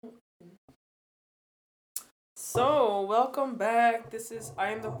So, welcome back. This is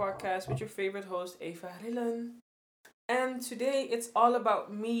I Am the Podcast with your favorite host, Eva Rillen. And today it's all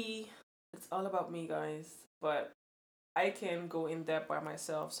about me. It's all about me, guys. But I can go in depth by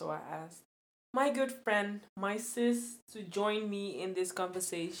myself, so I asked my good friend, my sis, to join me in this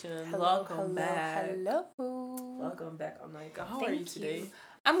conversation. Hello, Welcome hello, back. hello. Welcome back, Anika. How are you Thank today? you.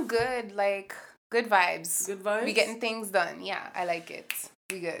 I'm good, like good vibes. Good We vibes? getting things done. Yeah, I like it.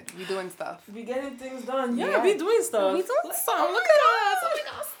 We good. We doing stuff. We getting things done. Yeah, Yeah. we doing stuff. We doing Like, stuff. oh Look my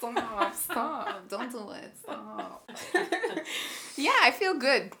at us. Oh my god, stop. Don't do it. Stop. Yeah, I feel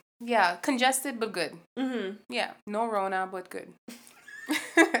good. Yeah, congested but good. Mm-hmm. Yeah, no Rona but good.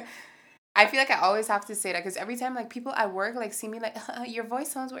 I feel like I always have to say that because every time like people at work like see me like your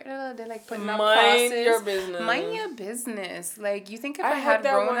voice sounds weird. They're like putting up Mind crosses. your business. Mind your business. Like you think if I I, had had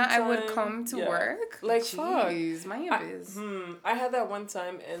that Rona, one I would time, come to yeah. work? Like, fuck. Jeez, mind your biz. I had that one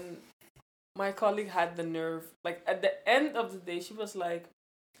time, and my colleague had the nerve. Like at the end of the day, she was like,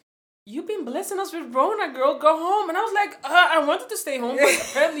 "You've been blessing us with Rona, girl. Go home." And I was like, "I wanted to stay home, but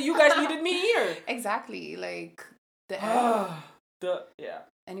apparently you guys needed me here." Exactly. Like the Yeah.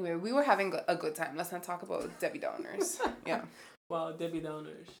 Anyway, we were having a good time. Let's not talk about Debbie Downers. Yeah. Wow, Debbie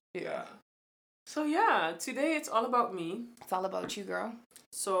Downers. Yeah. So yeah, today it's all about me. It's all about you, girl.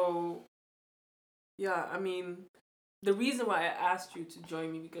 So yeah, I mean, the reason why I asked you to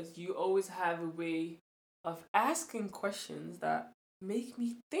join me because you always have a way of asking questions that make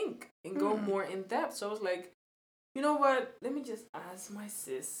me think and go more in depth. So I was like, you know what? Let me just ask my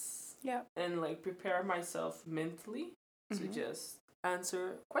sis. Yeah. And like prepare myself mentally to just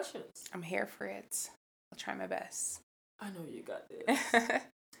answer questions. I'm here for it. I'll try my best. I know you got this.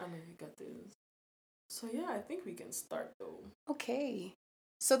 I know you got this. So yeah, I think we can start though. Okay.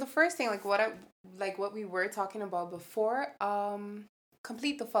 So the first thing, what we were talking about before,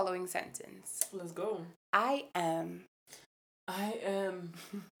 complete the following sentence. Let's go. I am. I am.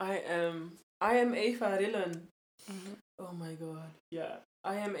 I am Eva Rillen. Oh my god. Yeah.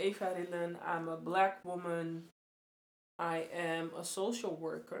 I am Eva Rillen. I'm a black woman. I am a social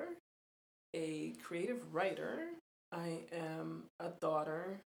worker, a creative writer. I am a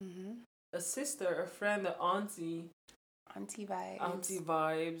daughter, a sister, a friend, an auntie. Auntie vibes. Auntie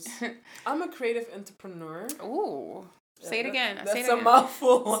vibes. I'm a creative entrepreneur. Ooh. Say it again. That's Say it a again.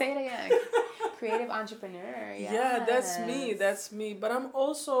 mouthful. Say it again. Creative entrepreneur. Yes. Yeah, that's me. That's me. But I'm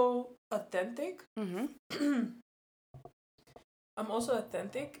also authentic. I'm also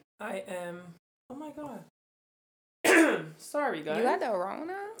authentic. I am. Oh my god. Sorry, guys. You got the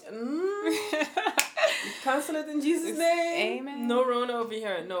Rona? Cancel it in Jesus' name. Amen. No Rona over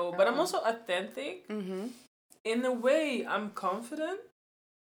here. No, but I'm also authentic. In a way, I'm confident.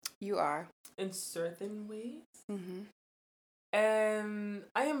 You are. In certain ways. And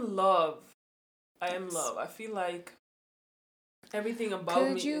I am love. I am love. I feel like everything about me.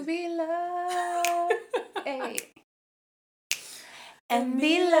 Could you be love? Hey. And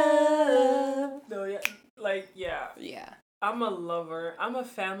be loved. No, yeah. Like, yeah. Yeah. I'm a lover. I'm a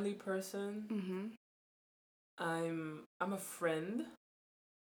family person. I'm a friend.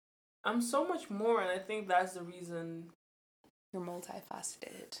 I'm so much more, and I think that's the reason. You're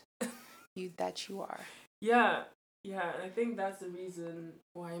multifaceted. You are. Yeah, yeah, and I think that's the reason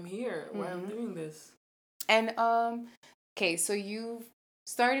why I'm here, why I'm doing this. And okay, so you've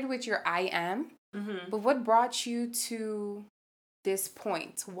started with your I am, but what brought you to this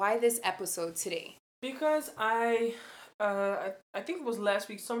point? Why this episode today? Because I think it was last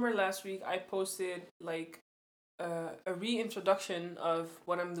week, somewhere last week, I posted like a reintroduction of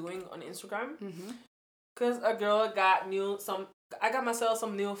what I'm doing on Instagram. Because a girl got I got myself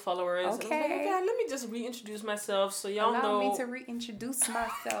some new followers. Okay. And I was like, okay, let me just reintroduce myself so y'all Allow know. me to reintroduce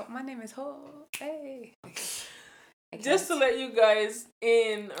myself. My name is Ho. Hey. Just to let you guys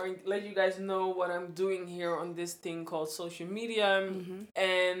in or let you guys know what I'm doing here on this thing called social media.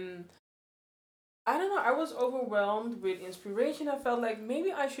 And I don't know, I was overwhelmed with inspiration. I felt like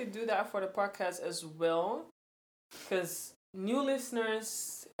maybe I should do that for the podcast as well. Because new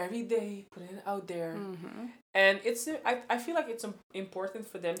listeners every day, putting it out there. And I feel like it's important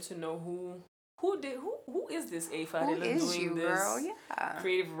for them to know who is this Eva Who Rillen is doing you, this girl? Yeah.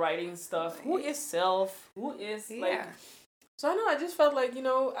 creative writing stuff. Who is self? Who is like? Yeah. So I know I just felt like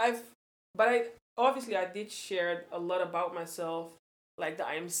I did share a lot about myself, like that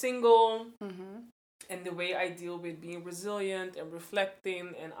I am single, and the way I deal with being resilient and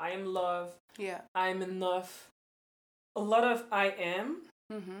reflecting, and I am love. Yeah. I'm enough. A lot of I am,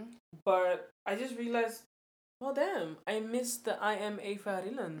 but I just realized, well, damn, I missed the I am Eva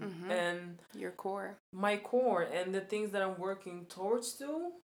Rillen and your core, my core, and the things that I'm working towards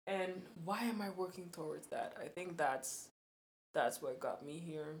to. And why am I working towards that? I think that's what got me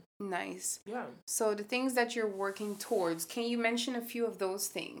here. Nice. Yeah. So the things that you're working towards, can you mention a few of those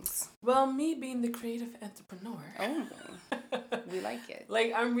things? Well, me being the creative entrepreneur. Oh, we like it.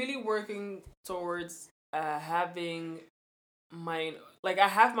 Like, I'm really working towards having I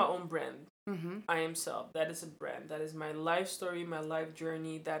have my own brand. Mm-hmm. I am self. That is a brand. That is my life story, my life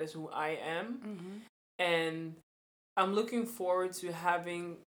journey. That is who I am. Mm-hmm. And I'm looking forward to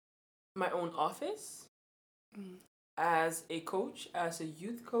having my own office as a coach, as a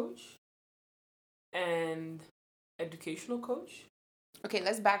youth coach, and educational coach. Okay,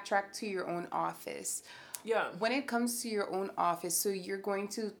 let's backtrack to your own office. Yeah. When it comes to your own office, so you're going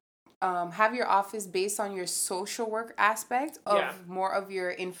to have your office based on your social work aspect of more of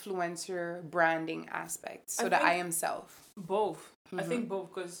your influencer branding aspect. So I am self. Both. Mm-hmm. I think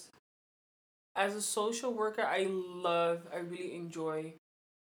both, because as a social worker, I really enjoy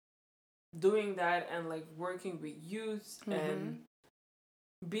doing that and like working with youth and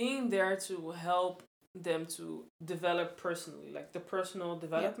being there to help them to develop personally, like the personal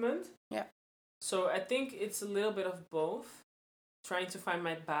development. Yeah. So I think it's a little bit of both, trying to find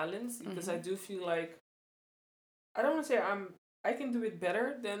my balance, because I do feel like I don't want to say I can do it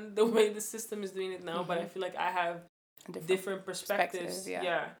better than the way the system is doing it now, but I feel like I have different perspectives,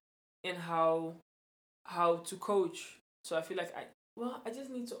 in how to coach. So I feel like I just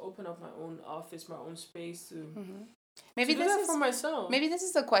need to open up my own office, my own space to maybe to do that for myself. Maybe this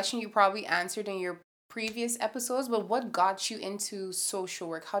is a question you probably answered in your previous episodes, but what got you into social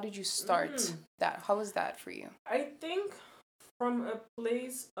work? How did you start that? How was that for you? I think from a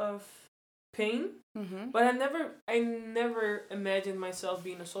place of pain, but I never imagined myself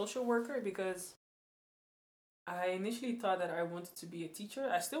being a social worker, because I initially thought that I wanted to be a teacher.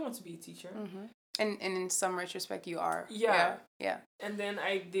 I still want to be a teacher. And in some retrospect, you are. Yeah. And then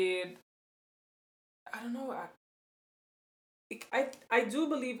I did, I don't know, I do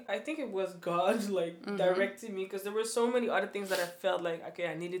believe, I think it was God directing me, because there were so many other things that I felt like, okay,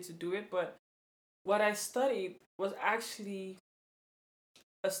 I needed to do it. But what I studied was actually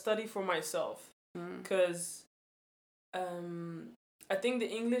a study for myself, because I think the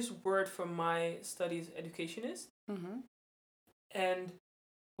English word for my study is educationist. And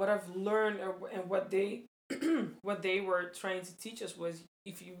what I've learned and what they what they were trying to teach us was,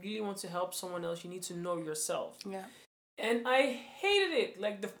 if you really want to help someone else, you need to know yourself. Yeah. And I hated it.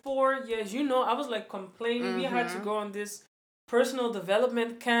 Like the 4 years, I was like complaining. We had to go on this personal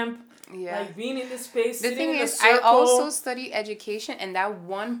development camp. Yeah. Like being in this space. The thing is, I also studied education, and that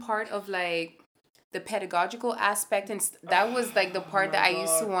one part of like the pedagogical aspect, and that was like the part that I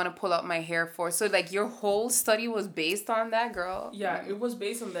used to want to pull out my hair for. So like your whole study was based on that, girl? Yeah, it was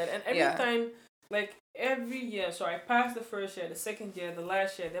based on that. And every time, like every year, so I passed the first year, the second year, the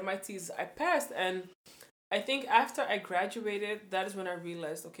last year, the MITs, I passed. And I think after I graduated, that is when I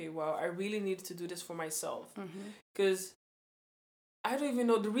realized, okay, wow, I really needed to do this for myself. Because I don't even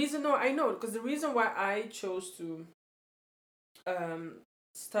know the reason. No, I know. Because the reason why I chose to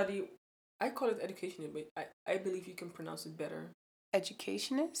study, I call it education, but I believe you can pronounce it better.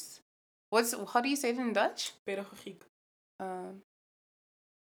 Educationist? How do you say it in Dutch? Pedagogiek.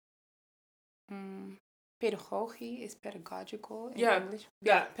 Pedagogy is pedagogical in English.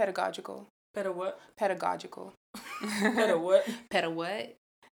 Yeah. Pedagogical. Peda what? Pedagogical. Peda what? Peda what?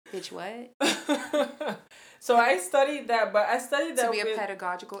 Bitch what? So I studied that, but I studied that to be a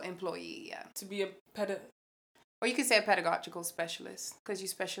pedagogical employee, yeah. To be a or you could say a pedagogical specialist, because you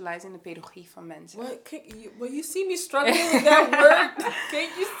specialize in the pedagogie van mensen. What, you see me struggling with that word?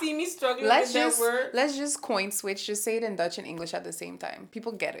 Can't you see me struggling with that word? Let's just coin switch. Just say it in Dutch and English at the same time.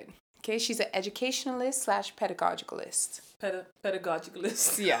 People get it. Okay, she's an educationalist / pedagogicalist.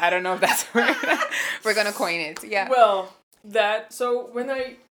 Pedagogicalist. Yeah, I don't know if that's word. We're gonna coin it. Yeah. Well, so when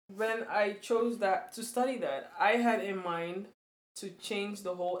I chose that to study that, I had in mind to change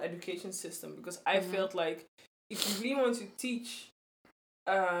the whole education system, because I felt like if you really want to teach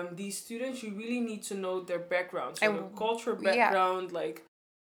these students, you really need to know their background, so the cultural background, like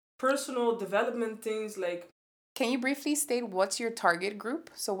personal development things, like. Can you briefly state what's your target group?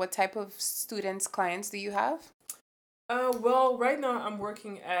 So what type of students, clients do you have? Well, right now I'm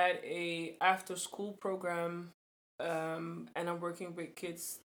working at a after school program, and I'm working with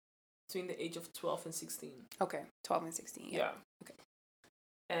kids between the age of 12 and 16. Okay, 12 and 16. Yeah. Okay.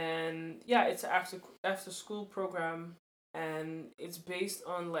 And yeah, it's an after school program, and it's based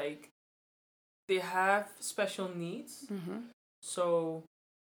on like they have special needs. So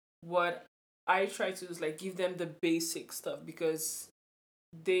what I try to do is like give them the basic stuff, because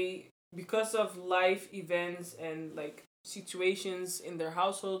of life events and like situations in their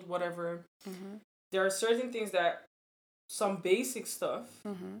household, whatever. There are certain things that, some basic stuff,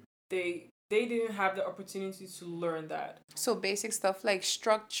 they didn't have the opportunity to learn that. So basic stuff like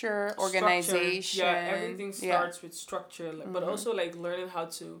structure, organization. Yeah, everything starts with structure, but also like learning how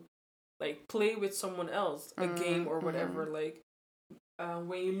to like play with someone else, a game or whatever. Like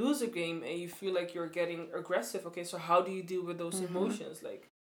when you lose a game and you feel like you're getting aggressive, okay, so how do you deal with those emotions? Like,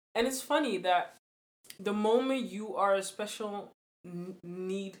 and it's funny that the moment you are a special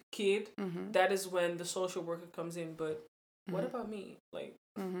need kid, that is when the social worker comes in. But what about me? Like,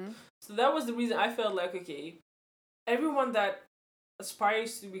 so that was the reason I felt like, okay, everyone that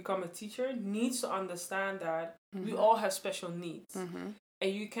aspires to become a teacher needs to understand that we all have special needs.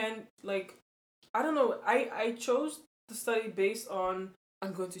 And you can, like, I don't know, I chose to study based on,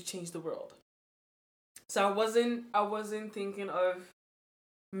 I'm going to change the world. So I wasn't thinking of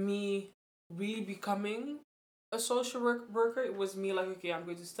me really becoming a social worker. It was me like, okay, I'm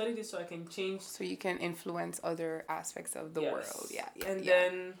going to study this so I can change. So you can influence other aspects of the world. Yeah. And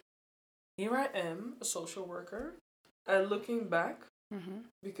then here I am, a social worker. Looking back,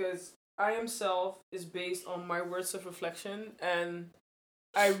 because I Am Self is based on my words of reflection, and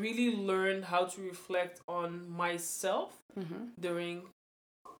I really learned how to reflect on myself during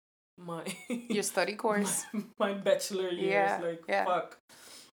my your study course, my bachelor years. Fuck.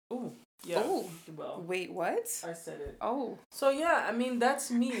 Ooh, yeah. Oh, well. Wait, what? I said it. Oh. So yeah, I mean that's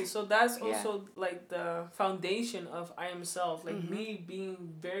me. So that's also like the foundation of I Am Self. Like me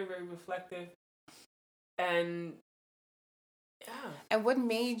being very, very reflective, and yeah. And what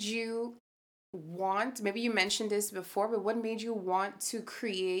made you want, maybe you mentioned this before, but what made you want to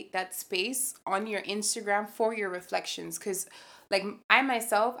create that space on your Instagram for your reflections? Because like I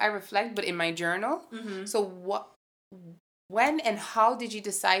myself, I reflect, but in my journal. So when and how did you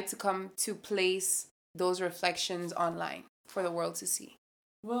decide to come to place those reflections online for the world to see?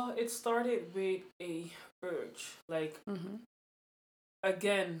 Well, it started with a urge, like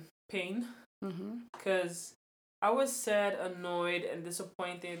again, pain, because I was sad, annoyed, and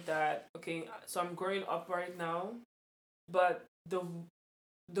disappointed that, okay, so I'm growing up right now, but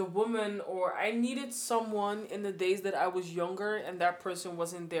the woman, or I needed someone in the days that I was younger, and that person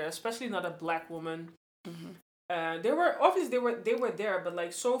wasn't there, especially not a black woman. They were obviously they were there, but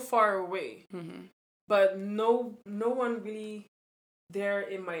like so far away. But no one really there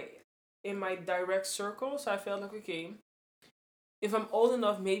in my direct circle. So I felt like, okay, if I'm old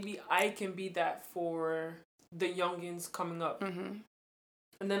enough, maybe I can be that for the youngins coming up. And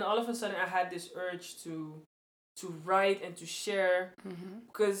then all of a sudden I had this urge to write and to share,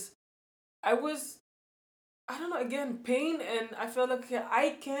 because I don't know, again, pain, and I felt like, okay,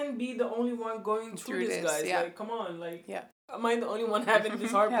 I can be the only one going through this, guys. Yeah. Like, come on, like, am I the only one having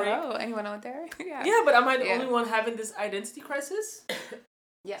this heartbreak? Hello, anyone out there? Yeah, but am I the only one having this identity crisis?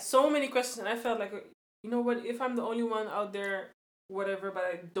 Yeah. So many questions, and I felt like, you know what, if I'm the only one out there, whatever, but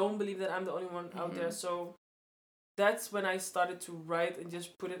I don't believe that I'm the only one out there. So that's when I started to write and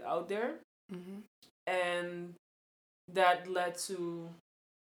just put it out there. And that led to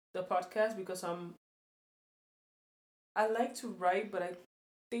the podcast, because I like to write, but I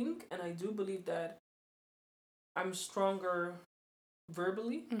think, and I do believe that I'm stronger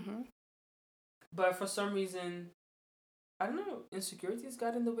verbally. But for some reason, I don't know, insecurities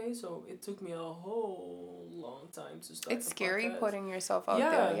got in the way, so it took me a whole long time to start. It's scary putting yourself out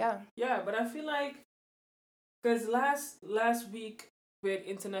there. Yeah, but I feel like, because last week with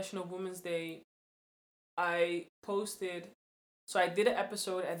International Women's Day, I posted, so I did an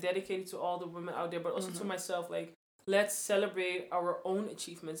episode I dedicated to all the women out there, but also to myself, like, let's celebrate our own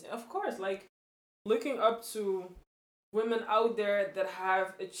achievements. And of course, like, looking up to women out there that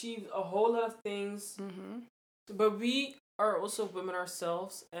have achieved a whole lot of things, but we are also women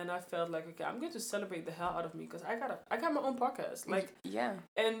ourselves, and I felt like, okay, I'm going to celebrate the hell out of me, because I got my own podcast, like,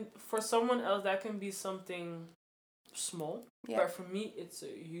 and for someone else that can be something small, but for me it's a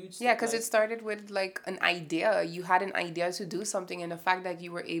huge step. Because it started with like an idea. You had an idea to do something, and the fact that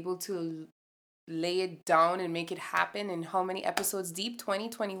you were able to lay it down and make it happen. And how many episodes deep?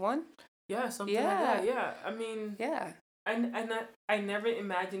 2021? Yeah, something like that. Yeah, I mean, I never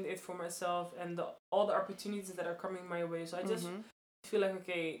imagined it for myself, and all the opportunities that are coming my way. So I just feel like,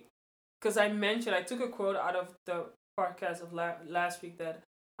 okay, because I took a quote out of the podcast of last week, that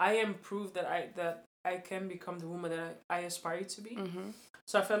I am proof that I can become the woman that I aspire to be.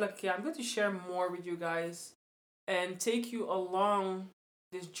 So I felt like, okay, I'm going to share more with you guys and take you along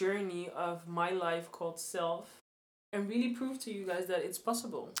this journey of my life called self, and really prove to you guys that it's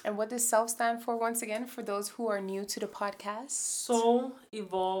possible. And what does self stand for, once again, for those who are new to the podcast? Soul,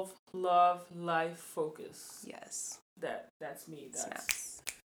 evolve, love, life, focus. Yes. that's me. That's Snaps.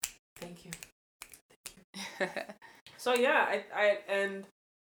 Thank you. So yeah, and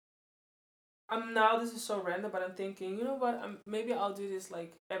I'm now, this is so random, but I'm thinking, you know what? Maybe I'll do this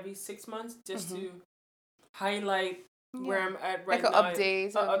like every 6 months just to highlight where I'm at right like now. Like an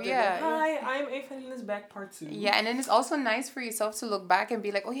update. Hi, I'm Evelyn's back part 2. Yeah, and then it's also nice for yourself to look back and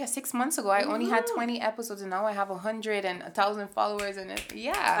be like, oh yeah, 6 months ago I only had 20 episodes and now I have 100 and 1,000 followers and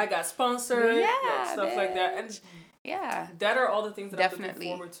I got sponsored. Stuff like that. And that are all the things that I'm looking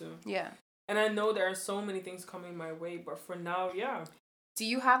forward to. Yeah. And I know there are so many things coming my way, but for now, Do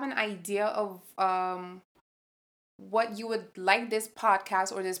you have an idea of what you would like this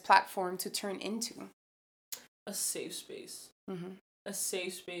podcast or this platform to turn into? A safe space. A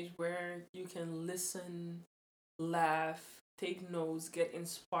safe space where you can listen, laugh, take notes, get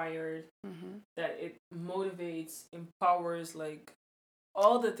inspired, that it motivates, empowers, like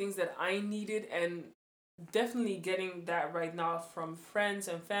all the things that I needed, and definitely getting that right now from friends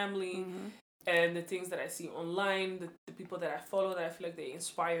and family, and the things that I see online, the people that I follow that I feel like they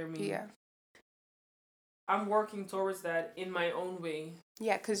inspire me. Yeah. I'm working towards that in my own way.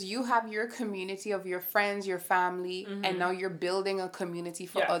 Yeah, because you have your community of your friends, your family, and now you're building a community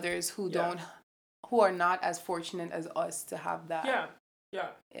for others who are not as fortunate as us to have that.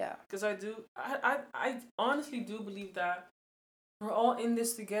 Yeah. Because I honestly do believe that we're all in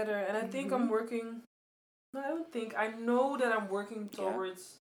this together, and I think I'm working. No, I don't think. I know that I'm working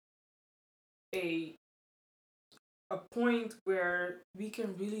towards a point where we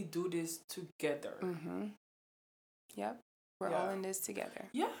can really do this together. Yep. We're all in this together.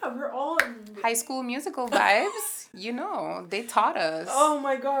 Yeah, we're all High School Musical vibes. They taught us. Oh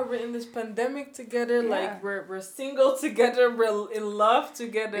my God, we're in this pandemic together. Yeah. Like we're single together. We're in love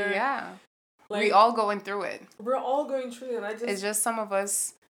together. Yeah. Like, we all going through it. We're all going through it. And it's just some of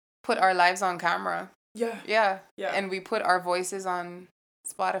us put our lives on camera. Yeah. And we put our voices on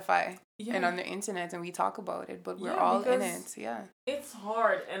Spotify and on the internet and we talk about it, but we're all in it. Yeah. It's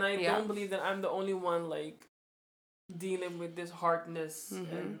hard, and I don't believe that I'm the only one like dealing with this hardness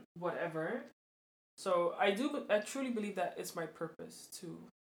and whatever. So I truly believe that it's my purpose to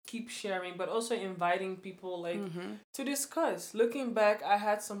keep sharing, but also inviting people like to discuss. Looking back, I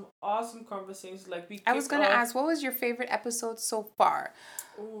had some awesome conversations. Like I was gonna ask, what was your favorite episode so far?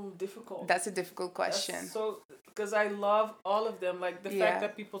 Oh, difficult. That's a difficult question. So because I love all of them. Like the fact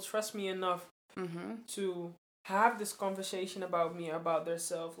that people trust me enough to have this conversation about me, about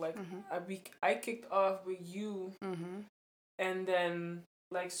themselves. Like I kicked off with you, and then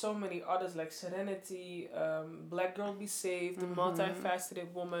like so many others, like Serenity, Black Girl Be Saved, The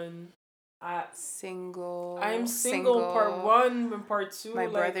Multifaceted Woman, Single. I'm single part 1 and part 2. My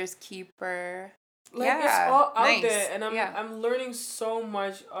Brother's Keeper. Like it's all out there, and I'm learning so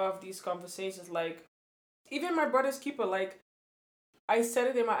much of these conversations. Like even My Brother's Keeper, like I said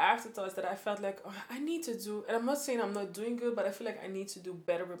it in my afterthoughts that I felt like I need to do, and I'm not saying I'm not doing good, but I feel like I need to do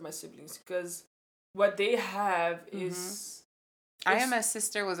better with my siblings because what they have is. I Am a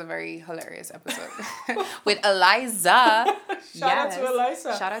Sister was a very hilarious episode with Eliza. Shout out to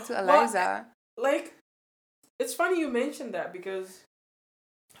Eliza. Shout out to Eliza. But, like, it's funny you mentioned that because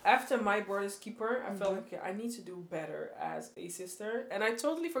after My Brother's Keeper, I felt like I need to do better as a sister, and I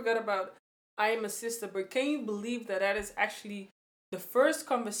totally forgot about I Am a Sister. But can you believe that is actually the first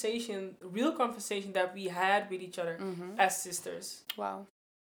real conversation that we had with each other as sisters? Wow.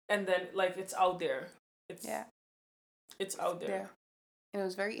 And then like it's out there. It's out there. Yeah. And it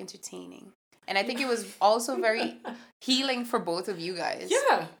was very entertaining. And I think it was also very healing for both of you guys.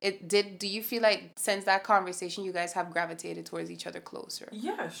 Yeah. Do you feel like since that conversation you guys have gravitated towards each other closer?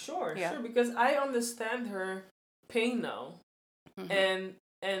 Yeah, sure. Because I understand her pain now. And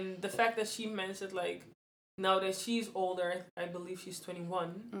the fact that she mentioned like now that she's older, I believe she's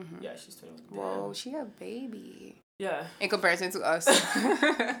 21. Yeah, she's 21. Whoa, she a baby. Yeah. In comparison to us.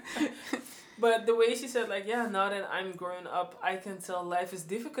 But the way she said, like, now that I'm growing up, I can tell life is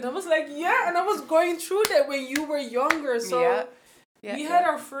difficult. I was like, and I was going through that when you were younger. So we had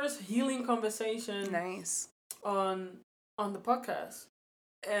our first healing conversation. Nice. On the podcast.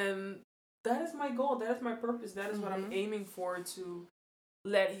 And that is my goal. That is my purpose. That is what I'm aiming for, to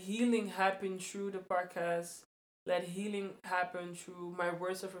let healing happen through the podcast. Let healing happen through my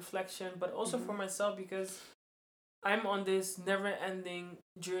words of reflection, but also for myself, because I'm on this never-ending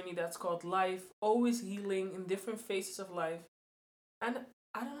journey that's called life, always healing in different phases of life. And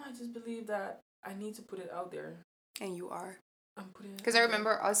I don't know, I just believe that I need to put it out there. And you are. I'm putting it out there. Because I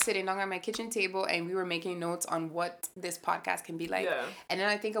remember us sitting down at my kitchen table and we were making notes on what this podcast can be like. Yeah. And then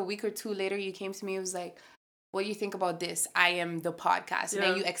I think a week or two later, you came to me and was like, what do you think about this? I Am the Podcast. And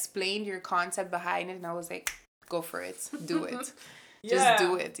then you explained your concept behind it, and I was like, go for it. Do it. Just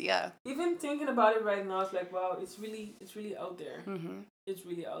do it. Yeah. Even thinking about it right now, it's like, wow, it's really out there. It's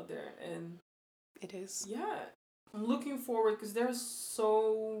really out there, and it is. Yeah, I'm looking forward because there's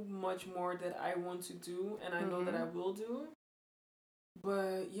so much more that I want to do, and I know that I will do.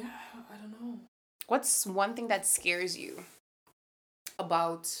 But yeah, I don't know. What's one thing that scares you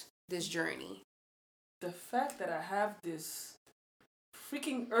about this journey? The fact that I have this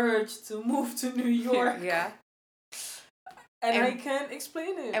freaking urge to move to New York. Yeah. And I can't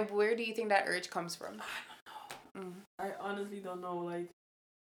explain it. And where do you think that urge comes from? I don't know. I honestly don't know. Like,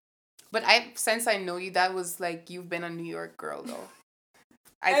 but since I know you, that was like you've been a New York girl though.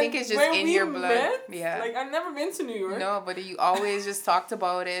 I think it's just in your blood. Yeah. Like, I've never been to New York. No, but you always just talked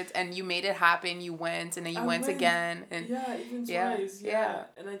about it, and you made it happen. You went, and then you went again, and even twice. Yeah.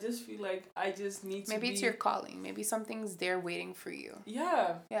 And I just feel like I just need to. Maybe it's your calling. Maybe something's there waiting for you.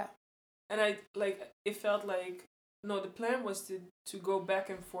 Yeah. Yeah. And it felt like, no, the plan was to go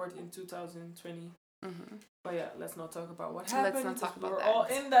back and forth in 2020. But yeah, let's not talk about what happened. Let's not talk about that. We're all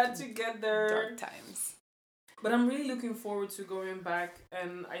in that together. Dark times. But I'm really looking forward to going back,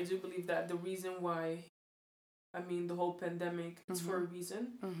 and I do believe that the reason why, the whole pandemic, it's for a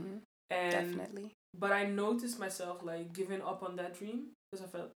reason. And definitely. But I noticed myself like giving up on that dream because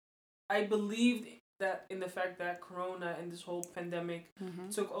I believed that in the fact that Corona and this whole pandemic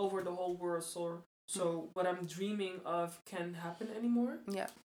took over the whole world, so what I'm dreaming of can't happen anymore. Yeah.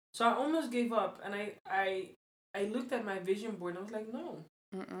 So I almost gave up, and I looked at my vision board and I was like, no,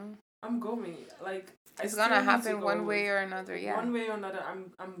 I'm going. Like, it's gonna happen one way or another. Yeah. One way or another,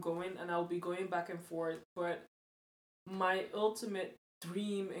 I'm going, and I'll be going back and forth. But my ultimate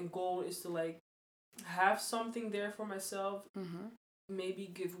dream and goal is to like have something there for myself. Maybe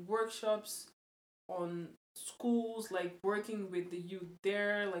give workshops on schools, like working with the youth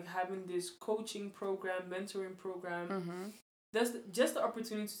there, like having this coaching program, mentoring program. That's just the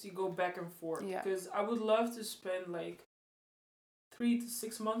opportunity to go back and forth. Yeah. Because I would love to spend like 3 to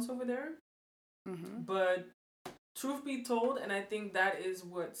 6 months over there. But truth be told, and I think that is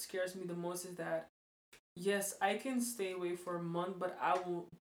what scares me the most, is that yes, I can stay away for a month, but I will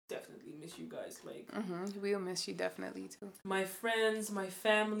definitely miss you guys. Like, we'll miss you definitely too. My friends, my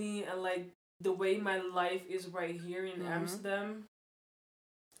family, and like the way my life is right here in Amsterdam.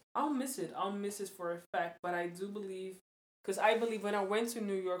 I'll miss it. I'll miss it for a fact. But I do believe, because I believe when I went to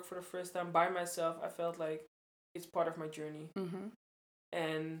New York for the first time by myself, I felt like it's part of my journey.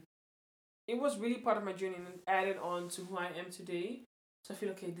 And it was really part of my journey and added on to who I am today. So I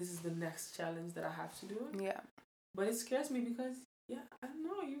feel, okay, this is the next challenge that I have to do. Yeah. But it scares me because, I don't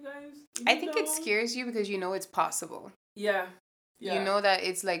know, you guys. I think it scares you because you know it's possible. Yeah. You know that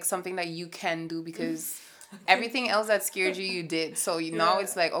it's like something that you can do because everything else that scared you did. So now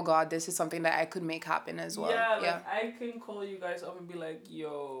it's like, oh God, this is something that I could make happen as well. Yeah, I can call you guys up and be like,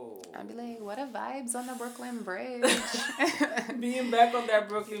 yo. I'd be like, what a vibes on the Brooklyn Bridge. Being back on that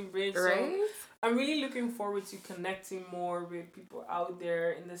Brooklyn Bridge. Right? So I'm really looking forward to connecting more with people out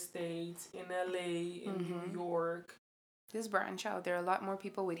there in the States, in LA, in New York. Just branch out. There are a lot more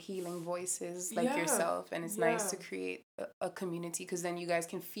people with healing voices like yourself. And it's nice to create a community because then you guys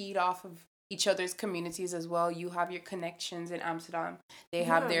can feed off of each other's communities as well. You have your connections in Amsterdam. They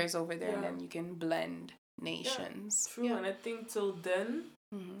have theirs over there. And then you can blend nations. True. And I think till then,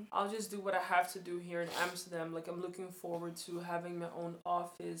 I'll just do what I have to do here in Amsterdam. Like, I'm looking forward to having my own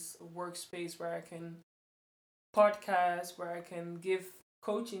office, a workspace where I can podcast, where I can give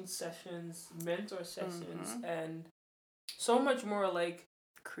coaching sessions, mentor sessions, and so much more, like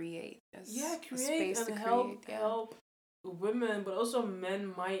create and help women, but also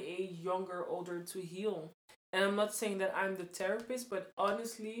men my age, younger, older, to heal. And I'm not saying that I'm the therapist, but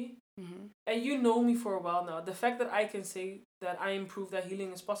honestly, and you know me for a while now, the fact that I can say that I improved, that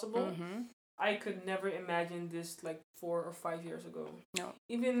healing is possible, I could never imagine this like 4 or 5 years ago. No.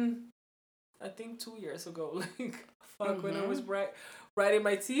 Even, I think 2 years ago, like, when I was writing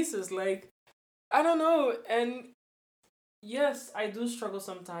my thesis, like, I don't know. And yes, I do struggle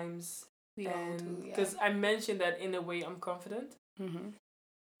sometimes. Because I mentioned that in a way I'm confident.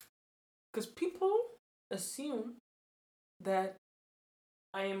 Because people assume that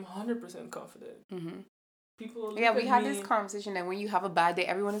I am 100% confident. People we had this conversation that when you have a bad day,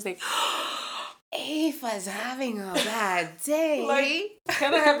 everyone is like, Ava's having a bad day. Like,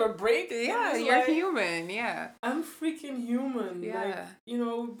 can I have a break? Yeah, you're like, human. Yeah. I'm freaking human. Yeah.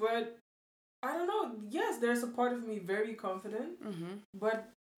 Like, but I don't know. Yes, there's a part of me very confident, but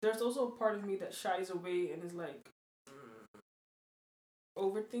there's also a part of me that shies away and is like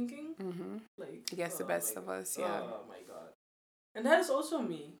overthinking. Like, I guess the best of us. Yeah. Oh my God. And that is also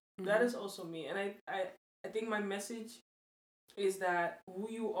me. That is also me. And I think my message is that who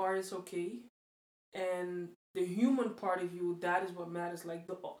you are is okay, and the human part of you, that is what matters. Like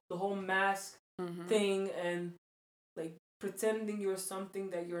the whole mask thing, and like pretending you're something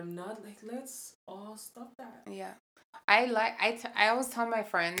that you're not. Like, let's all stop that. Yeah. I always tell my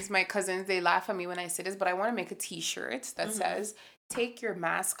friends, my cousins, they laugh at me when I say this, but I want to make a t-shirt that says, take your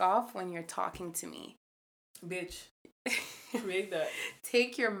mask off when you're talking to me. Bitch. Create that.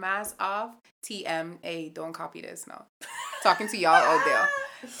 Take your mask off. TMA, don't copy this now. Talking to y'all out there.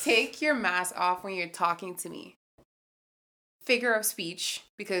 Take your mask off when you're talking to me. Figure of speech,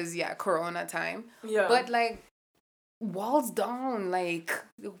 because Corona time. Yeah. But like, walls down, like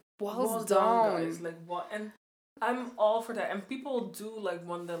walls down. Guys. Like what? And I'm all for that. And people do like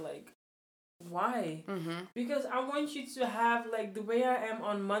wonder like, why? Because I want you to have like the way I am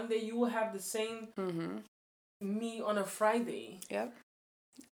on Monday, you will have the same me on a Friday. Yep.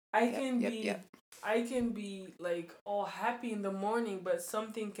 I can be like all happy in the morning, but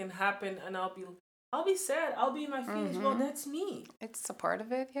something can happen and I'll be sad. I'll be in my feelings. Well, that's me. It's a part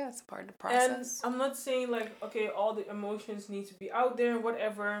of it. Yeah, it's a part of the process. And I'm not saying like, okay, all the emotions need to be out there,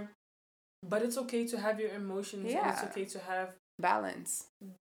 whatever. But it's okay to have your emotions. Yeah. And it's okay to have balance.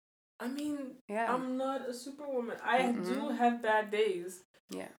 I mean, I'm not a superwoman. I do have bad days.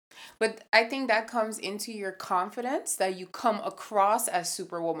 Yeah. But I think that comes into your confidence that you come across as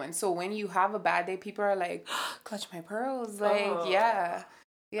superwoman. So when you have a bad day, people are like, clutch my pearls. Like, yeah.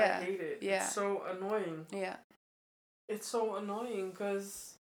 I hate it. Yeah. It's so annoying. Yeah. It's so annoying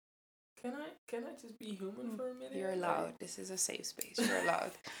because can I just be human for a minute? You're allowed. This is a safe space. You're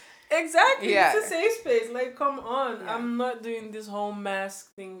allowed. Exactly. Yeah. It's a safe space. Like, come on. Yeah. I'm not doing this whole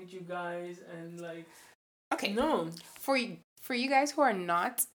mask thing with you guys and like. Okay. No. For you guys who are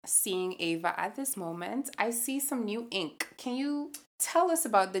not seeing Ava at this moment, I see some new ink. Can you tell us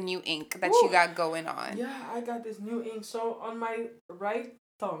about the new ink that you got going on? Yeah, I got this new ink. So on my right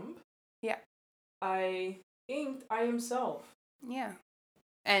thumb, I inked I Am Self. Yeah.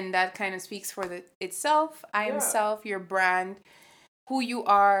 And that kind of speaks for itself. I Am Self, your brand, who you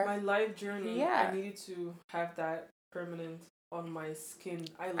are. My life journey. Yeah. I needed to have that permanent on my skin.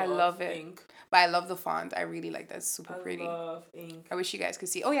 I love it. Ink. But I love the font. I really like that. It's super pretty. I love ink. I wish you guys could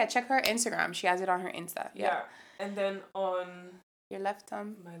see. Oh yeah, check her Instagram. She has it on her Insta. Yeah. And then on your left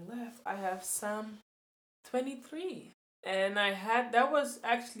thumb. My left, I have Psalm 23. And that was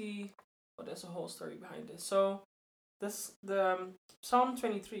actually there's a whole story behind this. So the Psalm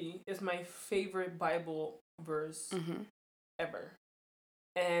 23 is my favorite Bible verse ever.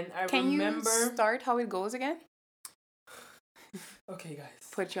 And I remember. Can you start how it goes again? Okay, guys.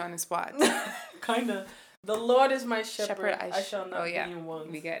 Put you on the spot. Kinda. The Lord is my shepherd. I shall not be in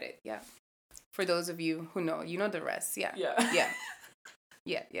want. We get it. Yeah. For those of you who know, you know the rest. Yeah.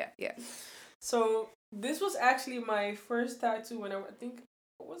 Yeah. So this was actually my first tattoo when I think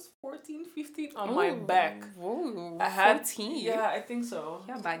I was 14, 15 on my back. Whoa, I had 14. Yeah, I think so.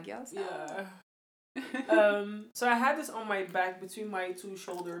 Yeah, bad girls. Yeah. So I had this on my back between my two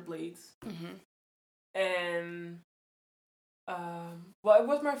shoulder blades. And it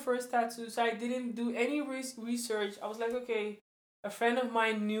was my first tattoo, so I didn't do any research. I was like, okay, a friend of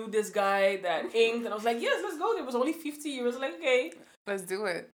mine knew this guy that inked, and I was like, yes, let's go. It was only 50 euros. Like, okay, let's do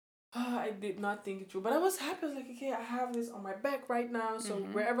it. I did not think it through, but I was happy. I was like, okay, I have this on my back right now, so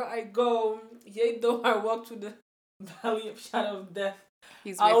wherever I go, yet though I walk through the valley of shadow of death,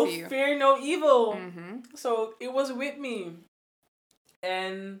 I'll fear no evil. So it was with me,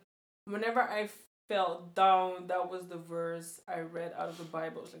 and whenever I fell down, that was the verse I read out of the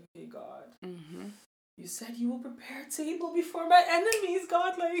Bible. I was like, okay, God, you said you will prepare a table before my enemies,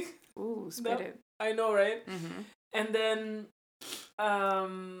 God. Like, ooh, spit it. I know, right? And then,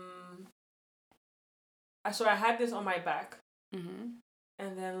 so I had this on my back. And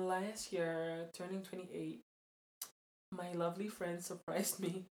then last year, turning 28, my lovely friend surprised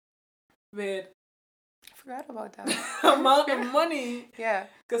me with I forgot about that amount of money. Yeah.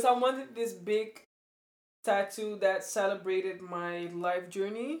 Because I wanted this big tattoo that celebrated my life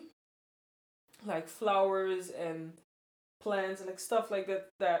journey. Like flowers and plants and like stuff like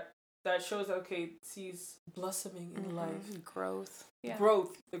that shows that, okay, she's blossoming in life. Growth. Yeah.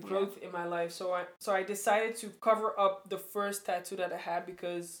 Growth in my life. So I decided to cover up the first tattoo that I had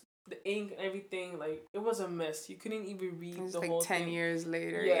because the ink and everything, like, it was a mess. You couldn't even read the whole 10 thing. years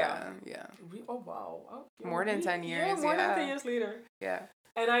later. Yeah. Oh, wow. Okay. More than 10 years. Yeah, more than 10 years later. Yeah.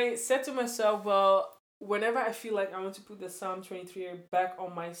 And I said to myself, well, whenever I feel like I want to put the Psalm 23 back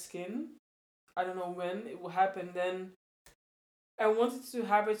on my skin, I don't know when it will happen, then I wanted to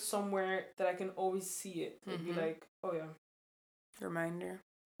have it somewhere that I can always see it. And be like, oh yeah. Reminder.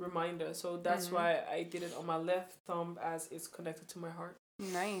 reminder. So that's why I did it on my left thumb, as it's connected to my heart.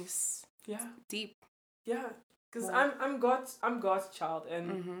 Nice. Yeah. Deep. Yeah, because I'm God's child,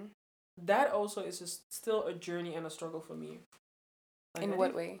 and that also is just still a journey and a struggle for me. Like, in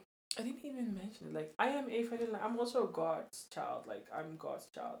what way? I didn't even mention it. Like, I am I'm also God's child. Like, I'm God's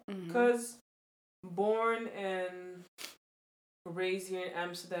child because born and raised here in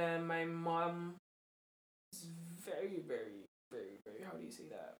Amsterdam, my mom is very, very, very, very. How do you say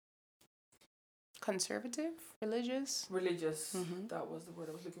that? Conservative, religious. That was the word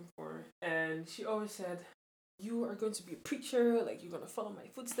I was looking for. And she always said, you are going to be a preacher, like you're gonna follow my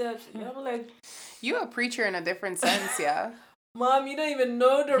footsteps. And I'm like, you're a preacher in a different sense. Yeah. Mom, you don't even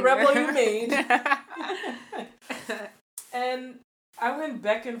know the rebel you made. And I went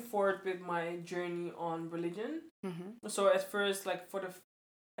back and forth with my journey on religion. So at first, like for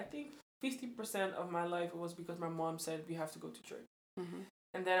I think 50% of my life, it was because my mom said we have to go to church.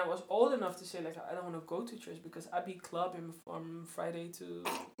 And then I was old enough to say, like, I don't want to go to church because I'd be clubbing from Friday to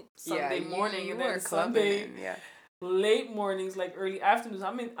Sunday morning, you and then Sunday, late mornings, like early afternoons.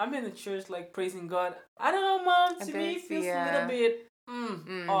 I'm in the church, like praising God. I don't know, Mom. To me, it feels a little bit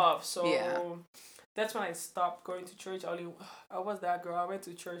off. So that's when I stopped going to church. I was that girl. I went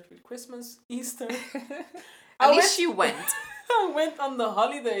to church with Christmas, Easter. At least you went. I went on the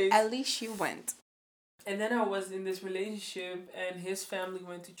holidays. At least you went. And then I was in this relationship, and his family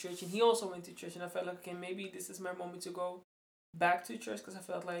went to church, and he also went to church. And I felt like, okay, maybe this is my moment to go back to church, because I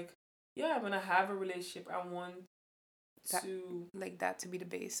felt like, yeah, when I have a relationship, I want that to be the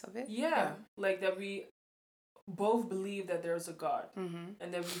base of it. Yeah, like that we both believe that there's a God,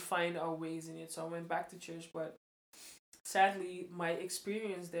 and that we find our ways in it. So I went back to church, but sadly, my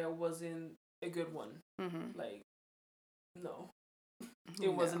experience there wasn't a good one. Like, no.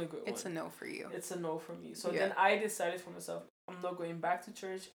 It wasn't a good one. It's a no for you. It's a no for me. So then I decided for myself, I'm not going back to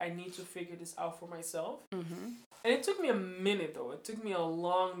church. I need to figure this out for myself. And it took me a minute, though. It took me a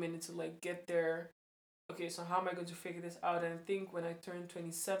long minute to, like, get there. Okay, so how am I going to figure this out? And I think when I turned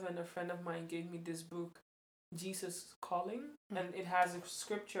 27, a friend of mine gave me this book, Jesus Calling. And it has a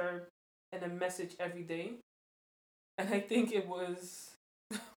scripture and a message every day. And I think it was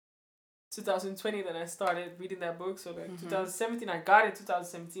 2020 that I started reading that book. So like 2017, I got it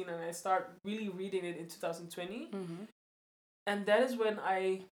 2017, and I started really reading it in 2020. And that is when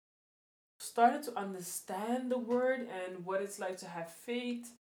I started to understand the word and what it's like to have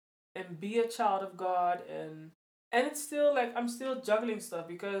faith and be a child of God. And it's still like, I'm still juggling stuff,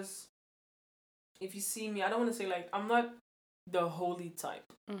 because if you see me, I don't want to say, like, I'm not the holy type.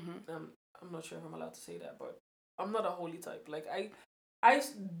 I'm not sure if I'm allowed to say that, but I'm not a holy type. Like, I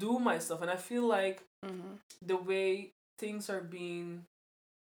do my stuff, and I feel like the way things are being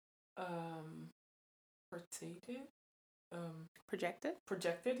projected,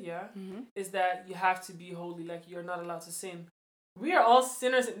 is that you have to be holy, like you're not allowed to sin. We are all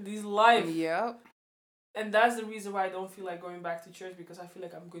sinners in this life. Yep. And that's the reason why I don't feel like going back to church, because I feel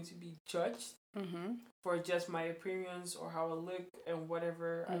like I'm going to be judged for just my appearance or how I look and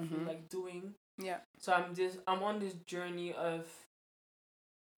whatever I feel like doing. Yeah. So I'm on this journey of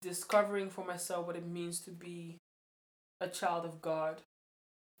discovering for myself what it means to be a child of God.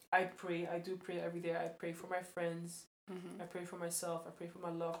 I do pray every day. I pray for my friends. I pray for myself. I pray for my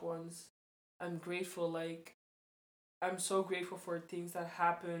loved ones. I'm grateful, like, I'm so grateful for things that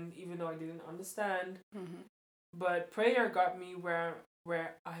happened, even though I didn't understand. But prayer got me where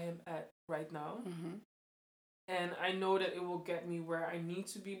I am at right now. And I know that it will get me where I need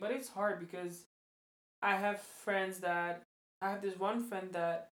to be, but it's hard because I have this one friend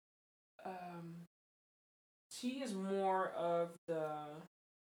that she is more of the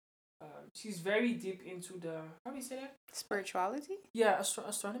she's very deep into the, how do you say that? Spirituality? Yeah,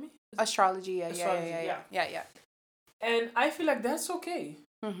 astronomy? Astrology, yeah. And I feel like that's okay.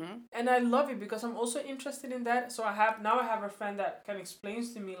 And I love it because I'm also interested in that. So I have a friend that can explain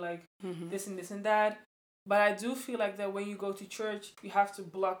to me, like, this and this and that. But I do feel like that when you go to church, you have to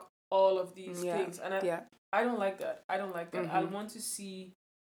block all of these things. And I don't like that. I want to see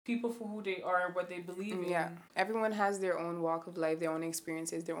people for who they are and what they believe in. Yeah. Everyone has their own walk of life, their own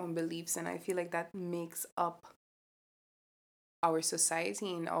experiences, their own beliefs. And I feel like that makes up our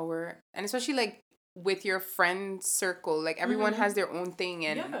society and especially, like, with your friend circle, like, everyone has their own thing,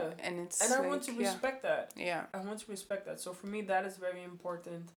 and it's, and I want to respect that. I want to respect that. So for me, that is very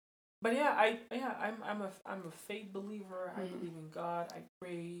important. But I'm a faith believer. I believe in God. I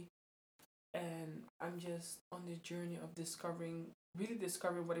pray, and I'm just on this journey of discovering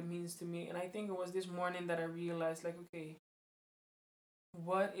what it means to me. And I think it was this morning that I realized, like, okay,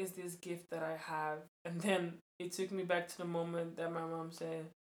 what is this gift that I have? And then it took me back to the moment that my mom said,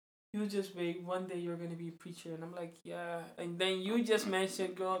 you just wait. One day you're gonna be a preacher, and I'm like, yeah. And then you just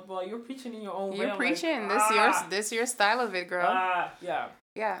mentioned, girl, well, you're preaching in your own way. You're I'm preaching. Like, This your style of it, girl. Yeah.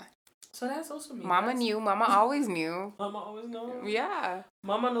 Yeah. So that's also me. Mama knew. Mama always knew. Mama always knows. Yeah.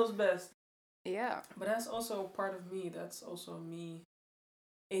 Mama knows best. Yeah. But that's also part of me. That's also me.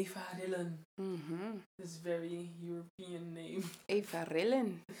 Eva Rillen. Mm-hmm. This very European name. Eva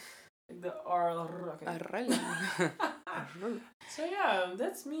Rillen. Like the R. So yeah,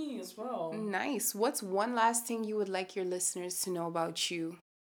 that's me as well. Nice. What's one last thing you would like your listeners to know about you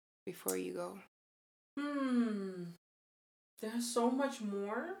before you go? There's so much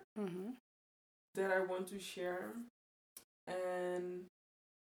more Mm-hmm. that I want to share. And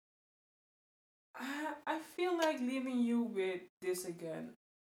I feel like leaving you with this again.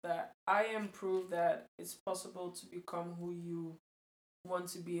 That I am proof that it's possible to become who you want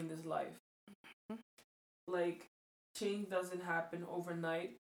to be in this life. Mm-hmm. Like, change doesn't happen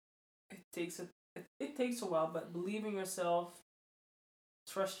overnight. It takes a while, but believe in yourself,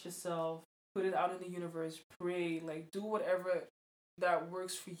 trust yourself, put it out in the universe, pray, like do whatever that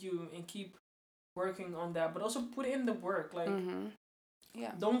works for you and keep working on that. But also put in the work. Like,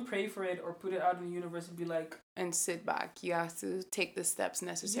 yeah, don't pray for it or put it out in the universe and be like, and sit back. You have to take the steps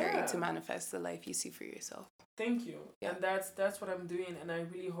necessary to manifest the life you see for yourself. Thank you. Yeah. And that's what I'm doing, and I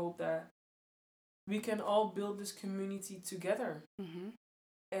really hope that we can all build this community together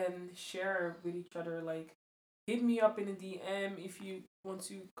and share with each other. Like, hit me up in a DM if you want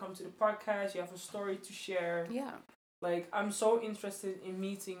to come to the podcast, you have a story to share. Yeah. Like, I'm so interested in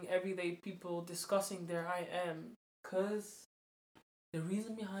meeting everyday people discussing their I am, because the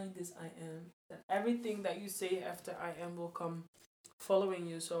reason behind this I am, that everything that you say after I am will come following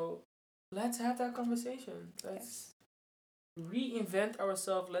you. So let's have that conversation. Let's reinvent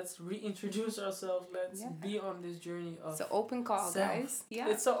ourselves. Let's reintroduce ourselves. Let's be on this journey of It's an open call, self. Guys. Yeah.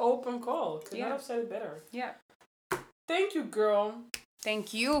 It's an open call. Could not have said it better. Yeah. Thank you, girl.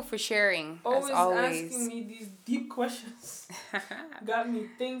 Thank you for sharing. Always asking me these deep questions. Got me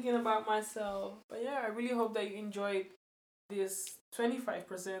thinking about myself. But yeah, I really hope that you enjoyed this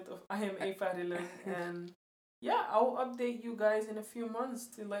 25% of I am Eva Rillen. And yeah, I'll update you guys in a few months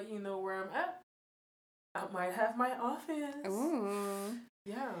to let you know where I'm at. I might have my office. Ooh.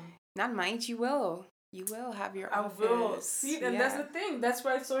 Yeah. Not mind, you will. You will have your office. I will. See, and that's the thing. That's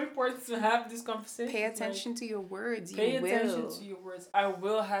why it's so important to have this conversation. Pay attention to your words. Pay attention to your words. I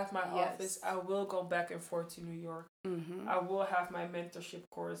will have my office. I will go back and forth to New York. I will have my mentorship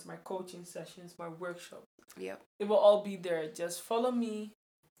course, my coaching sessions, my workshop. Yep. It will all be there. Just follow me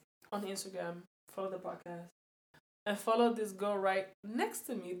on Instagram. Follow the podcast. And follow this girl right next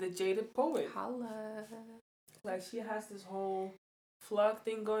to me, the Jaded Poet. Holla. Like, she has this whole vlog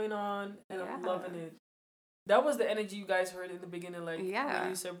thing going on, and I'm loving it. That was the energy you guys heard in the beginning. Like, when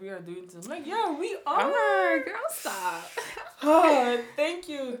you said we are doing this. I'm like, yeah, we are. Girl, stop. Thank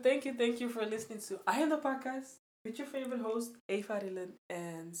you for listening to I Am the Podcast with your favorite host, Eva Rillen,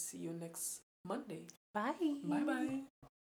 and see you next Monday. Bye. Bye-bye.